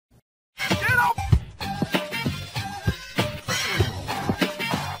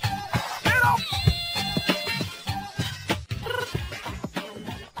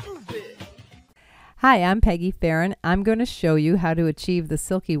Hi, I'm Peggy Farron. I'm going to show you how to achieve the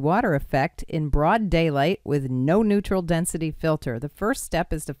silky water effect in broad daylight with no neutral density filter. The first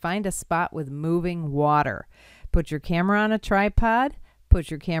step is to find a spot with moving water. Put your camera on a tripod,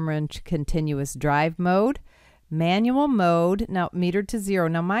 put your camera in continuous drive mode, manual mode, now metered to 0.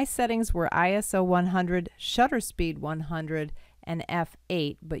 Now my settings were ISO 100, shutter speed 100, and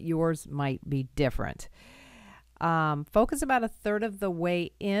f8, but yours might be different. Focus about a third of the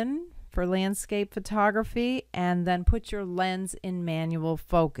way in for landscape photography, and then put your lens in manual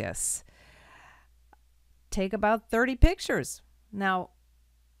focus. Take about 30 pictures. Now,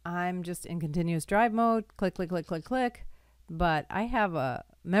 I'm just in continuous drive mode, click, click, click, click, click, but I have a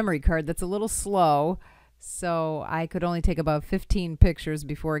memory card that's a little slow, so I could only take about 15 pictures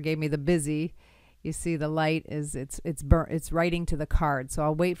before it gave me the busy. You see the light is, it's writing to the card, so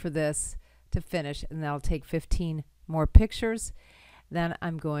I'll wait for this to finish, and then I'll take 15 more pictures. Then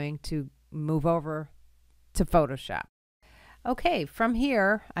I'm going to move over to Photoshop. Okay, from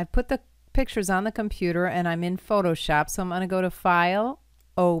here, I've put the pictures on the computer and I'm in Photoshop. So I'm going to go to File,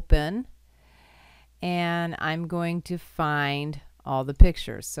 Open, and I'm going to find all the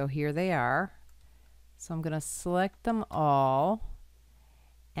pictures. So here they are. So I'm going to select them all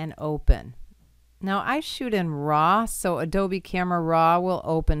and open. Now I shoot in RAW, so Adobe Camera Raw will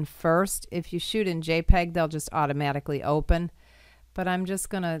open first. If you shoot in JPEG, they'll just automatically open. But I'm just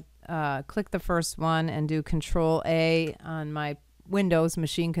going to click the first one and do Control A on my Windows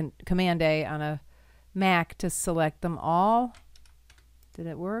machine, Command A on a Mac to select them all. Did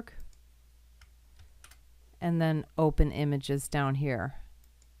it work? And then open images down here.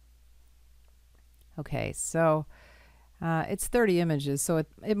 Okay, so it's 30 images, so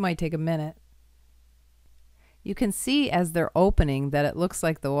it might take a minute. You can see as they're opening that it looks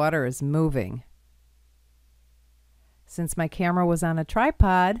like the water is moving. Since my camera was on a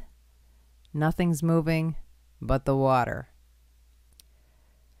tripod, nothing's moving but the water.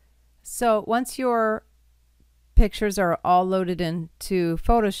 So once your pictures are all loaded into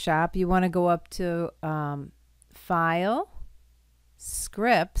Photoshop, you want to go up to File,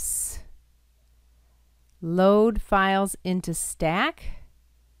 Scripts, Load Files into Stack.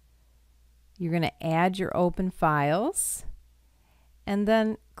 You're going to add your open files. And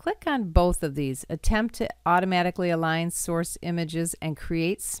then click on both of these. Attempt to automatically align source images and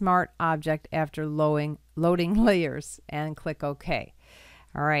create smart object after loading layers, and click OK.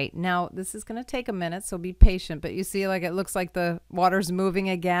 All right, now this is going to take a minute, so be patient, but you see like it looks like the water's moving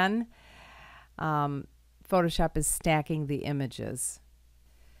again. Photoshop is stacking the images.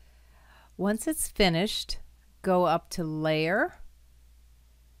 Once it's finished, go up to Layer,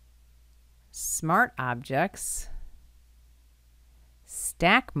 Smart Objects,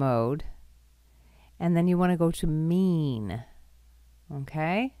 Stack Mode, and then you want to go to Mean.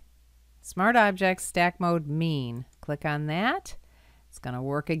 Okay? Smart Objects, Stack Mode, Mean. Click on that. It's going to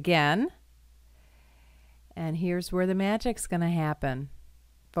work again. And here's where the magic's going to happen.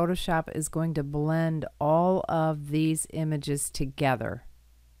 Photoshop is going to blend all of these images together.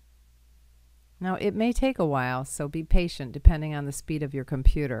 Now, it may take a while, so be patient depending on the speed of your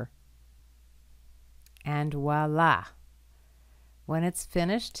computer. And voila! When it's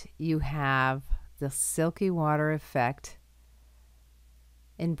finished, you have the silky water effect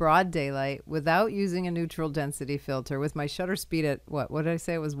in broad daylight without using a neutral density filter, with my shutter speed at what did I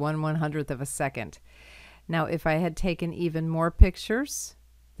say? It was 1/100th of a second. Now, if I had taken even more pictures,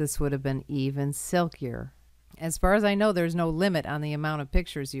 this would have been even silkier. As far as I know, there's no limit on the amount of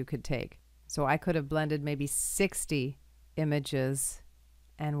pictures you could take. So I could have blended maybe 60 images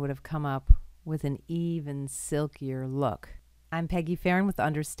and would have come up with an even silkier look. I'm Peggy Farron with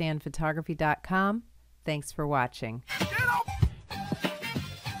UnderstandPhotography.com. Thanks for watching.